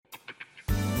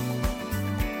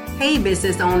Hey,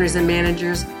 business owners and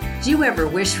managers, do you ever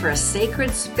wish for a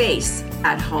sacred space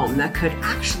at home that could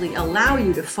actually allow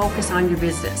you to focus on your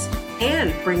business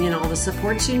and bring in all the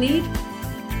supports you need?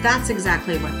 That's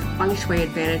exactly what the Feng Shui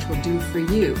Advantage will do for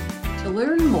you. To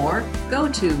learn more, go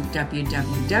to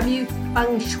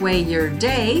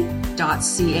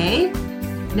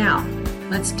www.fengshuiyourday.ca. Now,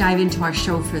 let's dive into our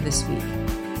show for this week.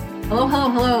 Hello, hello,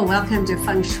 hello. Welcome to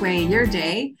Feng Shui Your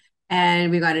Day.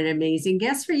 And we got an amazing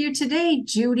guest for you today,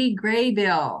 Judy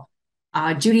Graybill.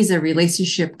 Judy's a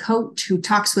relationship coach who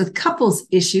talks with couples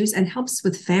issues and helps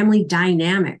with family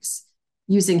dynamics.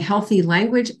 Using healthy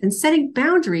language and setting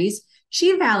boundaries,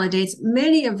 she validates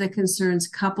many of the concerns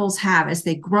couples have as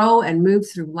they grow and move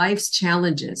through life's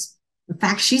challenges. In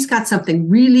fact, she's got something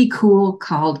really cool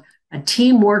called a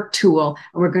teamwork tool,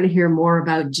 and we're going to hear more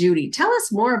about Judy. Tell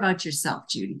us more about yourself,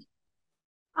 Judy.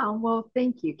 Oh, well,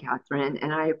 thank you, Catherine,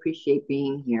 and I appreciate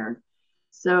being here.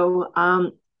 So,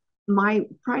 my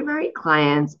primary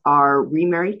clients are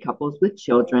remarried couples with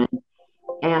children,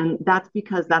 and that's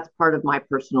because that's part of my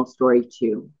personal story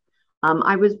too.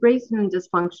 I was raised in a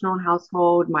dysfunctional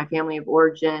household, my family of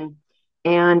origin,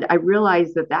 and I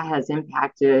realized that that has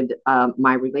impacted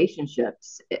my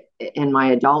relationships in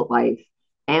my adult life.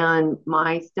 And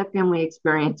my stepfamily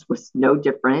experience was no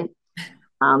different.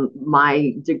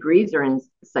 My degrees are in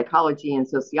psychology and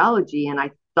sociology, and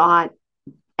I thought,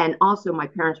 and also my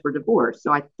parents were divorced,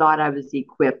 so I thought I was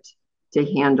equipped to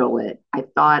handle it. I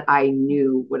thought I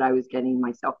knew what I was getting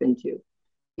myself into,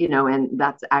 and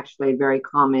that's actually a very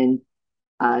common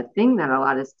thing that a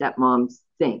lot of stepmoms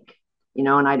think,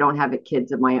 and I don't have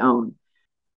kids of my own.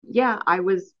 Yeah, I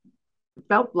was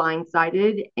felt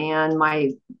blindsided, and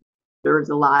my there was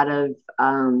a lot of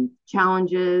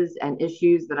challenges and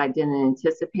issues that I didn't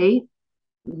anticipate.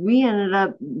 We ended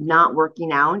up not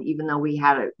working out, even though we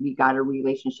got a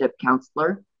relationship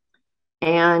counselor.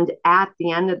 And at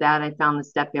the end of that, I found the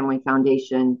Step Family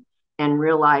Foundation and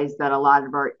realized that a lot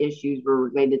of our issues were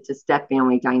related to step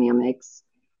family dynamics.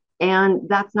 And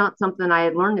that's not something I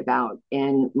had learned about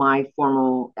in my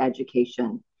formal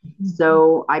education.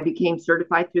 So I became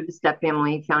certified through the Step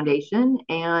Family Foundation,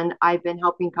 and I've been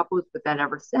helping couples with that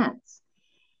ever since.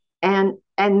 And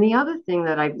the other thing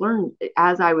that I've learned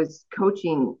as I was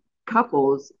coaching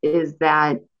couples is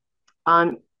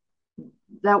um,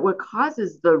 that what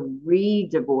causes the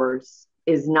re-divorce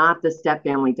is not the step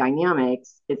family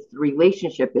dynamics, it's the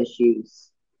relationship issues.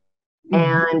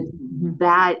 And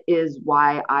that is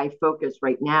why I focus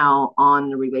right now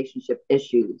on the relationship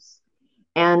issues.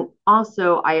 And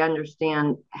also, I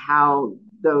understand how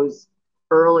those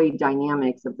early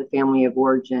dynamics of the family of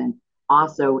origin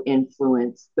also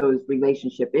influence those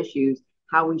relationship issues,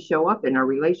 how we show up in our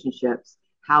relationships,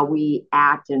 how we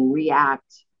act and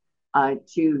react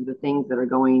to the things that are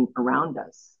going around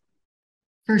us.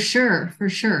 For sure, for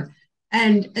sure.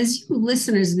 And as you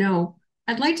listeners know,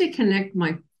 I'd like to connect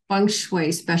my feng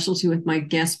shui specialty with my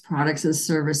guest products and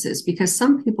services because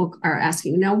some people are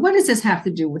asking, now, what does this have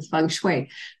to do with feng shui?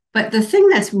 But the thing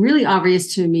that's really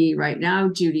obvious to me right now,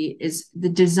 Judy, is the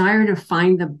desire to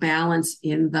find the balance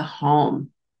in the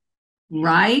home,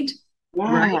 right?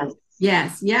 Right. Yes.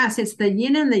 Yes, yes, it's the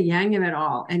yin and the yang of it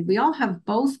all. And we all have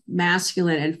both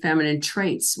masculine and feminine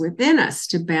traits within us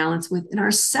to balance within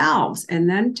ourselves and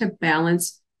then to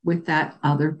balance with that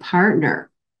other partner.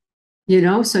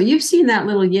 So you've seen that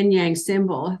little yin yang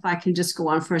symbol. If I can just go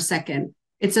on for a second,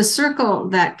 it's a circle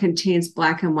that contains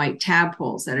black and white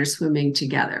tadpoles that are swimming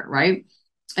together, right?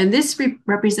 And this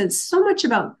represents so much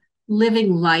about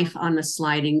living life on a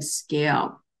sliding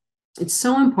scale. It's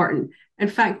so important. In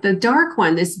fact, the dark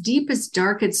one, this deepest,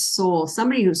 darkest soul,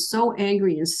 somebody who's so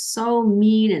angry and so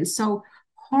mean and so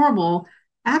horrible,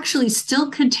 actually still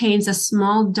contains a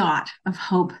small dot of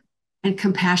hope and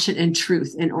compassion and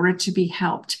truth in order to be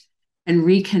helped and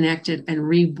reconnected and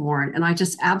reborn. And I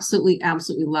just absolutely,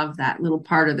 absolutely love that little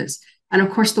part of this. And of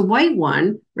course, the white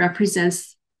one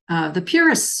represents the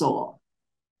purest soul.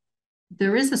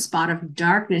 There is a spot of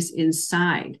darkness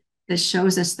inside that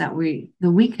shows us that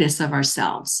the weakness of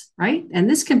ourselves, right? And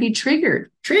this can be triggered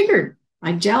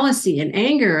by jealousy and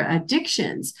anger,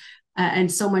 addictions,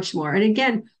 and so much more. And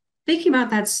again, thinking about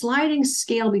that sliding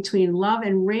scale between love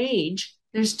and rage,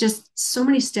 there's just so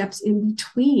many steps in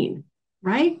between,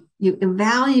 right? You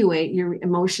evaluate your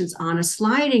emotions on a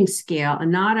sliding scale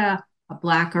and not a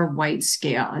black or white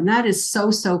scale. And that is so,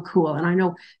 so cool. And I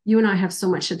know you and I have so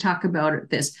much to talk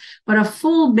about this, but a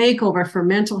full makeover for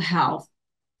mental health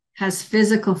has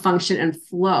physical function and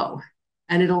flow,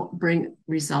 and it'll bring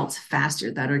results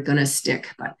faster that are going to stick.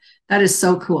 But that is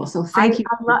so cool. So thank you.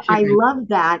 I love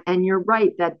that. And you're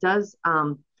right. That does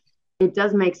it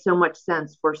does make so much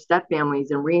sense for step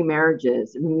families and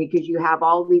remarriages. I mean, because you have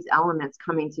all these elements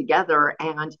coming together.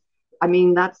 And I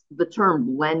mean, that's the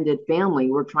term blended family.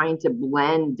 We're trying to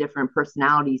blend different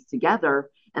personalities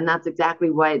together. And that's exactly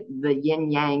what the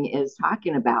yin yang is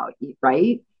talking about,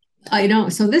 right? I know.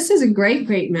 So this is a great,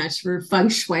 great match for feng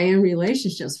shui and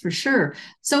relationships for sure.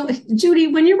 So Judy,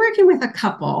 when you're working with a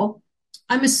couple,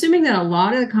 I'm assuming that a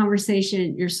lot of the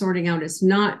conversation you're sorting out is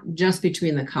not just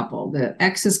between the couple. The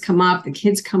exes come up, the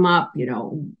kids come up,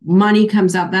 money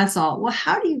comes up. That's all. Well,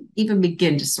 how do you even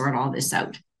begin to sort all this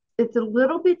out? It's a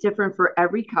little bit different for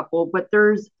every couple, but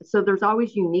there's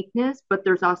always uniqueness, but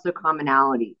there's also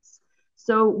commonalities.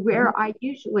 So where I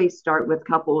usually start with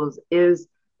couples is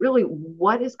really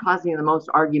what is causing the most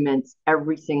arguments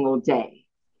every single day.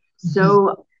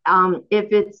 So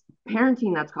if it's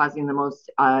parenting that's causing the most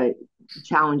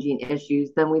challenging issues,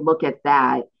 then we look at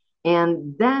that.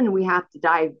 And then we have to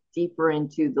dive deeper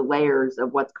into the layers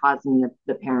of what's causing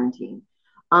the parenting.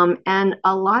 And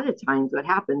a lot of times what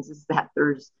happens is that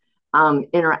there's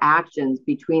interactions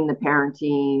between the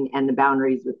parenting and the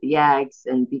boundaries with the ex,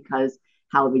 and because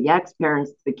how the ex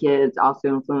parents the kids also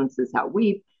influences how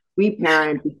we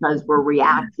parent because we're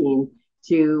reacting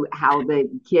to how the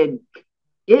kid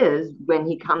is when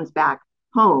he comes back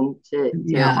home to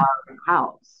Yeah. our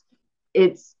house.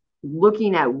 It's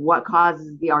looking at what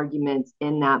causes the arguments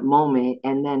in that moment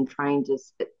and then trying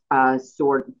to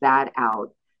sort that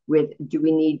out with, do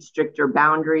we need stricter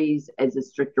boundaries? Is it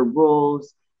stricter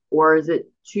rules? Or is it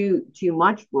too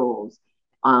much rules?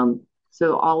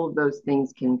 So all of those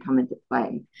things can come into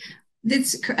play.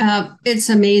 It's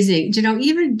amazing.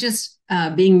 Even just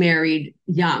being married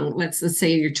young, let's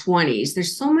say in your 20s,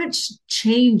 there's so much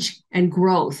change and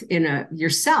growth in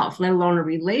yourself, let alone a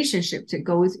relationship that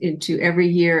goes into every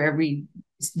year, every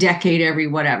decade, every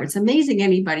whatever. It's amazing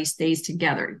anybody stays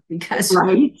together because,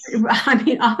 right? I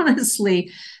mean,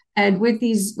 honestly, and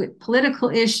with political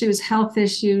issues, health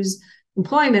issues,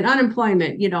 employment,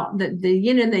 unemployment, the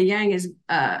yin and the yang is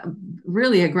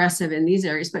really aggressive in these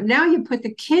areas. But now you put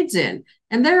the kids in,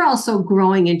 and they're also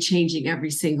growing and changing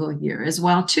every single year as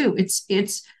well, too.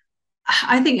 It's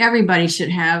I think everybody should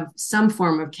have some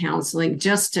form of counseling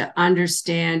just to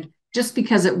understand. Just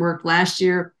because it worked last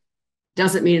year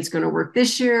doesn't mean it's going to work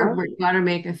this year. We've got to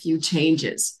make a few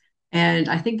changes. And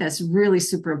I think that's really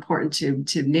super important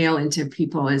to nail into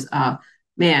people is,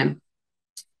 man,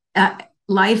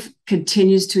 life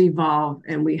continues to evolve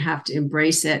and we have to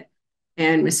embrace it.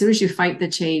 And as soon as you fight the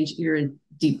change, you're in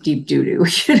deep, deep doo-doo,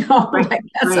 Right,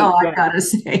 that's right, all I yeah. gotta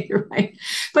say, right?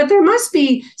 But there must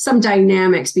be some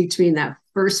dynamics between that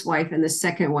first wife and the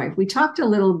second wife. We talked a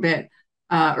little bit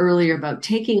earlier about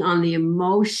taking on the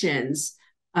emotions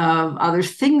of other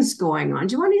things going on.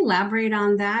 Do you want to elaborate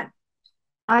on that?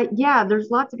 Yeah, there's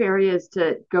lots of areas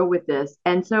to go with this.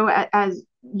 And so, as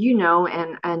you know,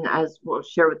 and as we'll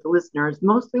share with the listeners,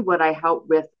 mostly what I help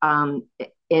with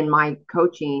in my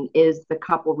coaching is the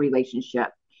couple relationship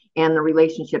and the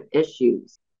relationship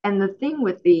issues. And the thing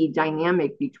with the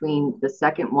dynamic between the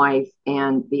second wife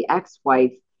and the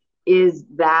ex-wife is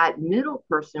that middle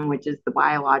person, which is the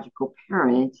biological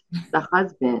parent, the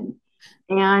husband.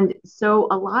 And so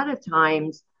a lot of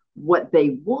times what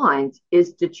they want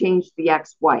is to change the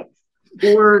ex-wife,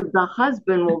 or the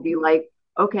husband will be like,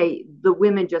 okay, the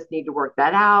women just need to work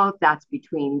that out. That's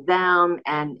between them.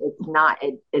 And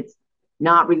it's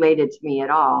not related to me at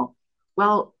all.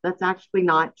 Well, that's actually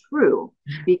not true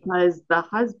because the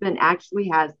husband actually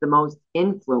has the most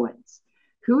influence.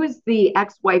 Who is the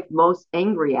ex-wife most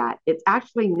angry at? It's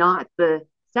actually not the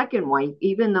second wife,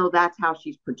 even though that's how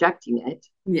she's projecting it.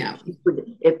 Yeah.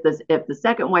 If the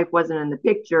second wife wasn't in the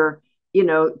picture,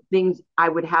 things, I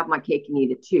would have my cake and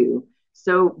eat it too.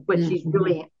 So, but she's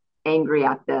really angry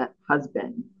at the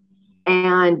husband.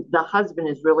 And the husband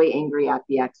is really angry at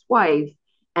the ex-wife.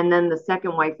 And then the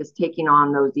second wife is taking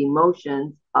on those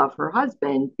emotions of her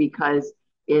husband because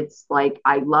it's like,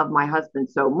 I love my husband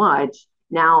so much.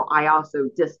 Now I also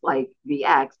dislike the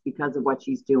ex because of what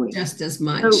she's doing. Just as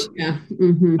much. So, Yeah.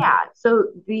 yeah. So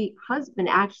the husband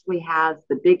actually has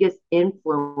the biggest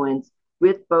influence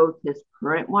with both his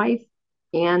current wife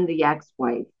and the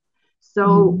ex-wife.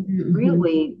 So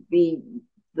really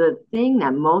the thing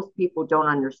that most people don't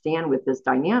understand with this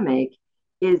dynamic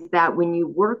is that when you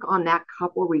work on that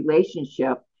couple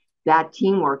relationship, that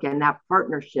teamwork and that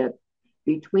partnership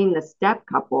between the step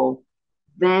couple,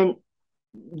 then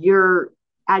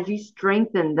as you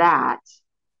strengthen that,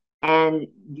 and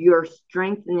you're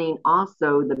strengthening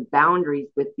also the boundaries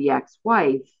with the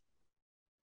ex-wife,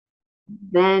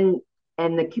 then,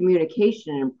 and the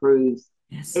communication improves.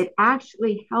 Yes. It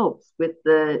actually helps with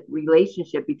the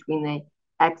relationship between the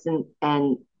ex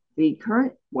and the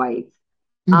current wife.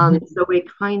 Mhm. So it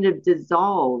kind of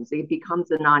dissolves. It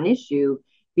becomes a non-issue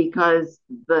because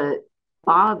the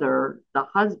father, the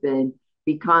husband,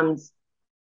 becomes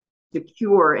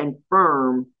secure and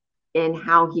firm in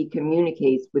how he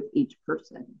communicates with each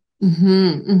person.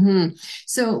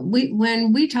 So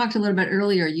when we talked a little bit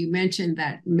earlier, you mentioned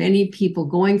that many people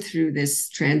going through this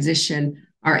transition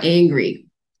are angry.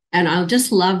 And I'll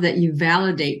just love that you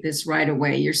validate this right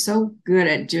away. You're so good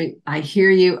at doing, I hear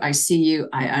you, I see you,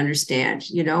 I understand.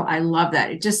 I love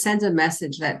that. It just sends a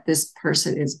message that this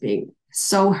person is being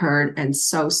so heard and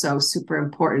so super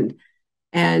important.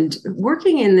 And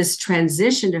working in this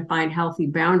transition to find healthy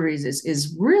boundaries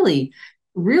is really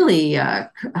I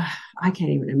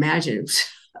can't even imagine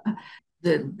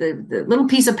the little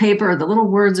piece of paper or the little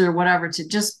words or whatever to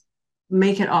just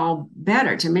make it all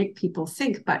better, to make people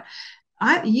think. But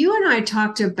you and I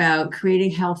talked about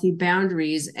creating healthy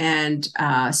boundaries and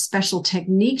special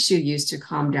techniques you use to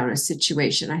calm down a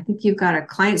situation. I think you've got a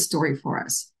client story for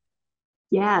us.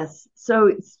 Yes.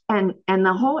 So and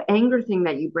the whole anger thing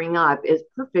that you bring up is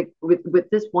perfect with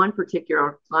this one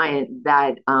particular client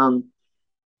that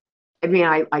I mean,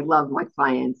 I love my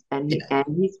clients and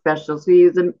he's special. So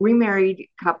he's a remarried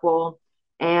couple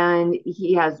and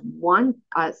he has one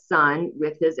son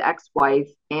with his ex-wife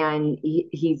and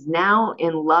he's now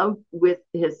in love with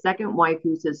his second wife,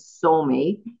 who's his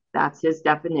soulmate. That's his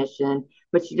definition,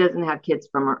 but she doesn't have kids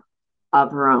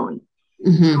of her own. So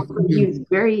Mm-hmm,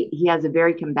 mm-hmm, he has a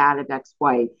very combative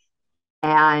ex-wife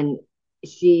and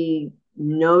she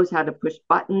knows how to push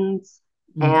buttons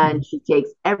mm-hmm. and she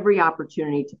takes every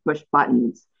opportunity to push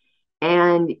buttons.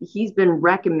 And he's been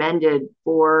recommended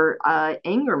for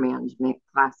anger management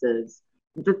classes.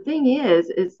 The thing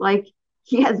is like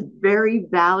he has very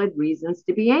valid reasons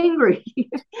to be angry.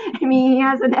 I mean, he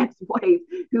has an ex-wife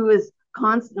who is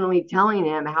constantly telling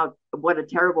him how what a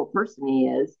terrible person he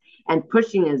is and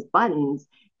pushing his buttons.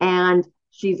 And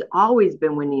she's always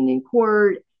been winning in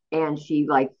court and she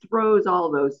like throws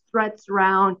all those threats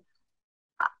around.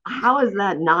 How is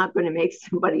that not going to make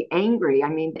somebody angry? I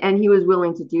mean, and he was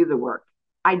willing to do the work.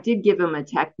 I did give him a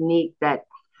technique that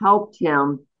helped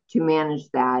him to manage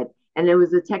that. And it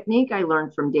was a technique I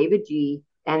learned from David G,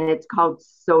 and it's called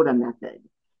SODA method.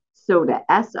 SODA,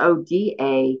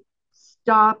 SODA,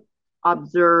 stop,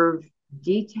 observe,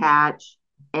 detach,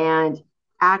 and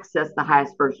access the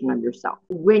highest version of yourself.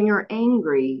 When you're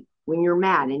angry, when you're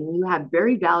mad, and you have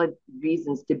very valid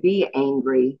reasons to be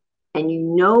angry, and you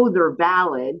know they're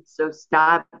valid. So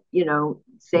stop,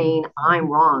 saying I'm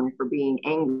wrong for being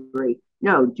angry.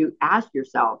 No, do ask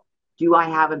yourself, do I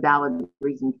have a valid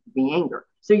reason for being angry?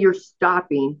 So you're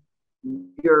stopping,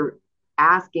 you're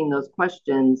asking those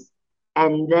questions,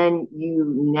 and then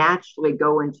you naturally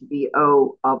go into the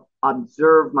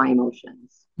observe my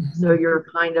emotions. So Mm-hmm. you're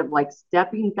kind of like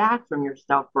stepping back from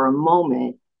yourself for a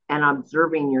moment and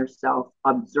observing yourself,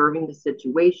 observing the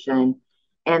situation,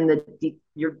 and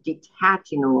you're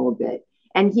detaching a little bit.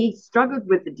 And he struggled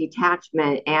with the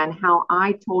detachment and how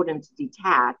I told him to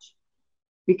detach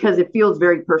because it feels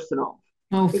very personal.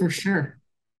 Oh, for sure.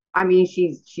 I mean,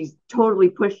 she's totally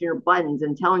pushing your buttons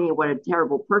and telling you what a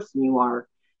terrible person you are.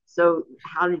 So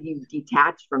how did you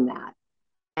detach from that?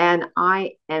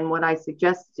 And what I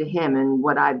suggested to him and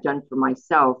what I've done for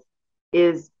myself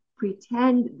is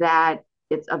pretend that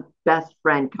it's a best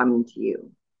friend coming to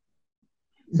you.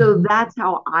 So Mm-hmm. that's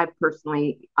how I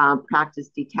personally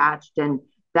practiced detached, and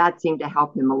that seemed to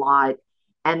help him a lot.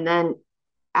 And then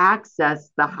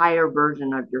access the higher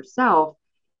version of yourself.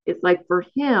 It's like for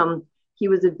him, he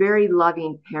was a very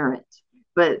loving parent,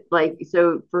 but like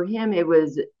so for him, it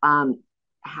was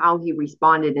how he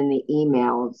responded in the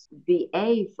emails. The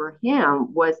A for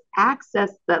him was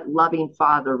access that loving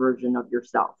father version of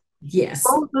yourself. Yes.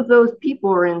 Both of those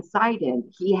people are inside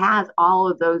him. He has all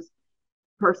of those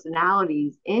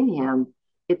personalities in him.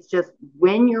 It's just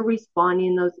when you're responding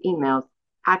in those emails,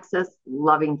 access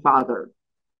loving father.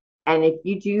 And if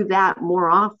you do that more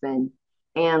often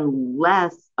and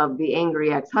less of the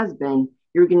angry ex husband,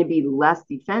 you're going to be less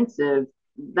defensive.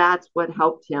 That's what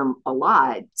helped him a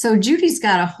lot. So Judy's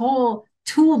got a whole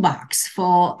toolbox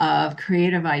full of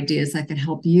creative ideas that can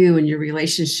help you in your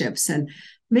relationships and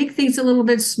make things a little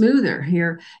bit smoother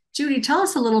here. Judy, tell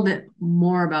us a little bit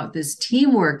more about this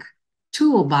teamwork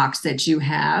toolbox that you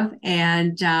have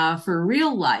and for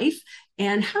real life,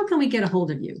 and how can we get a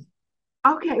hold of you?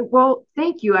 Okay, well,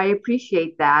 thank you. I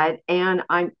appreciate that. And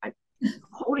I'm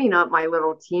holding up my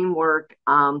little teamwork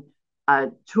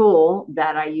tool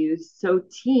that I use. So,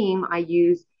 I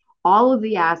use all of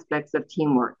the aspects of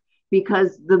teamwork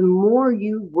because the more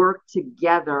you work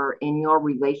together in your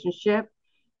relationship,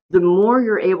 the more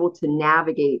you're able to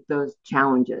navigate those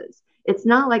challenges. It's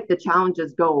not like the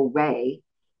challenges go away.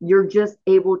 You're just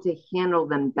able to handle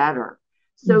them better.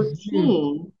 So Mm-hmm.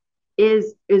 team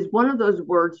is one of those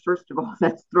words, first of all,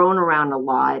 that's thrown around a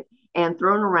lot and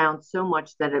thrown around so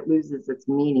much that it loses its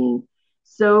meaning.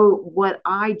 So what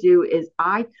I do is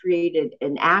I created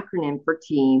an acronym for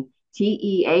team,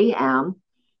 TEAM,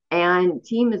 and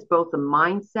team is both a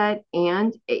mindset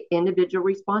and a individual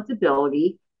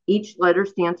responsibility. Each letter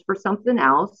stands for something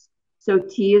else. So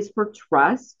T is for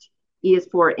trust, E is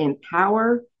for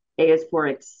empower, A is for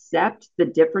accept the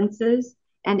differences,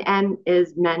 and M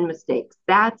is mend mistakes.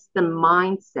 That's the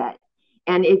mindset.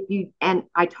 And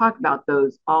I talk about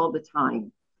those all the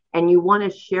time. And you want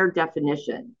to share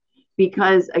definition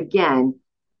because again,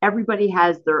 everybody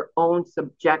has their own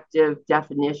subjective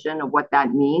definition of what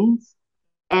that means.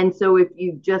 And so if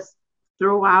you just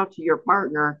throw out to your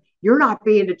partner, you're not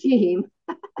being a team,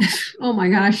 Oh my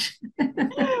gosh.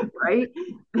 right?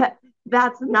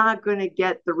 That's not going to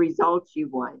get the results you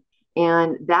want.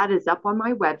 And that is up on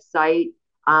my website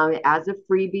as a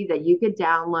freebie that you could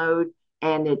download.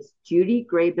 And it's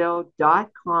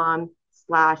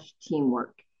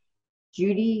judygraybill.com/teamwork.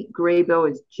 Judy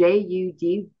Graybill is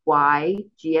JUDY,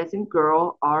 G as in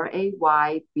girl, RAY,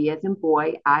 B as in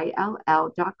boy,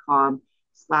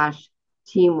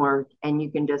 ILL.com/teamwork. And you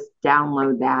can just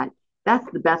download that. That's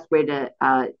the best way to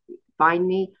find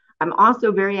me. I'm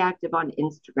also very active on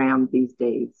Instagram these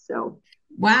days. So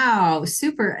Wow,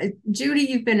 super. Judy,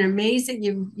 you've been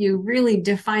amazing. You really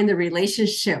defined the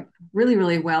relationship really,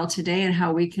 really well today and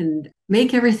how we can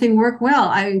make everything work well.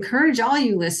 I encourage all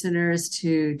you listeners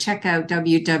to check out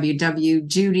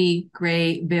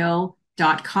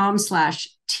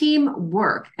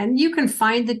www.judygraybill.com/teamwork, and you can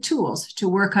find the tools to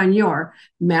work on your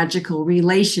magical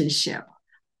relationship.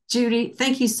 Judy,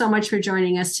 thank you so much for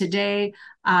joining us today.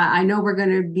 I know we're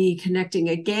going to be connecting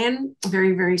again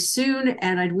very, very soon,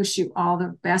 and I wish you all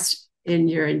the best in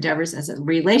your endeavors as a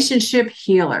relationship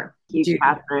healer. thank you, Judy.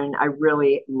 Catherine. I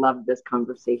really loved this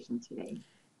conversation today.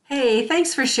 Hey,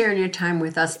 thanks for sharing your time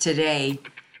with us today.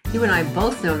 You and I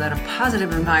both know that a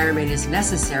positive environment is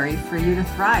necessary for you to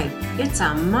thrive. It's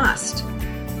a must.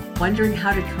 Wondering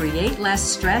how to create less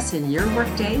stress in your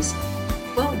work days?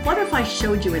 Well, what if I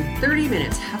showed you in 30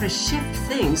 minutes how to shift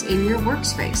things in your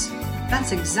workspace?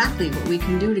 That's exactly what we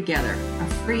can do together. A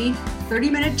free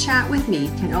 30-minute chat with me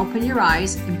can open your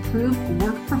eyes, improve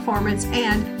work performance,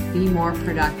 and be more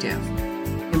productive.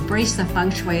 Embrace the Feng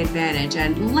Shui advantage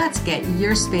and let's get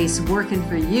your space working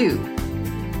for you.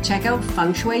 Check out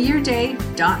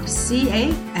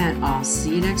fengshuiyourday.ca and I'll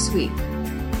see you next week.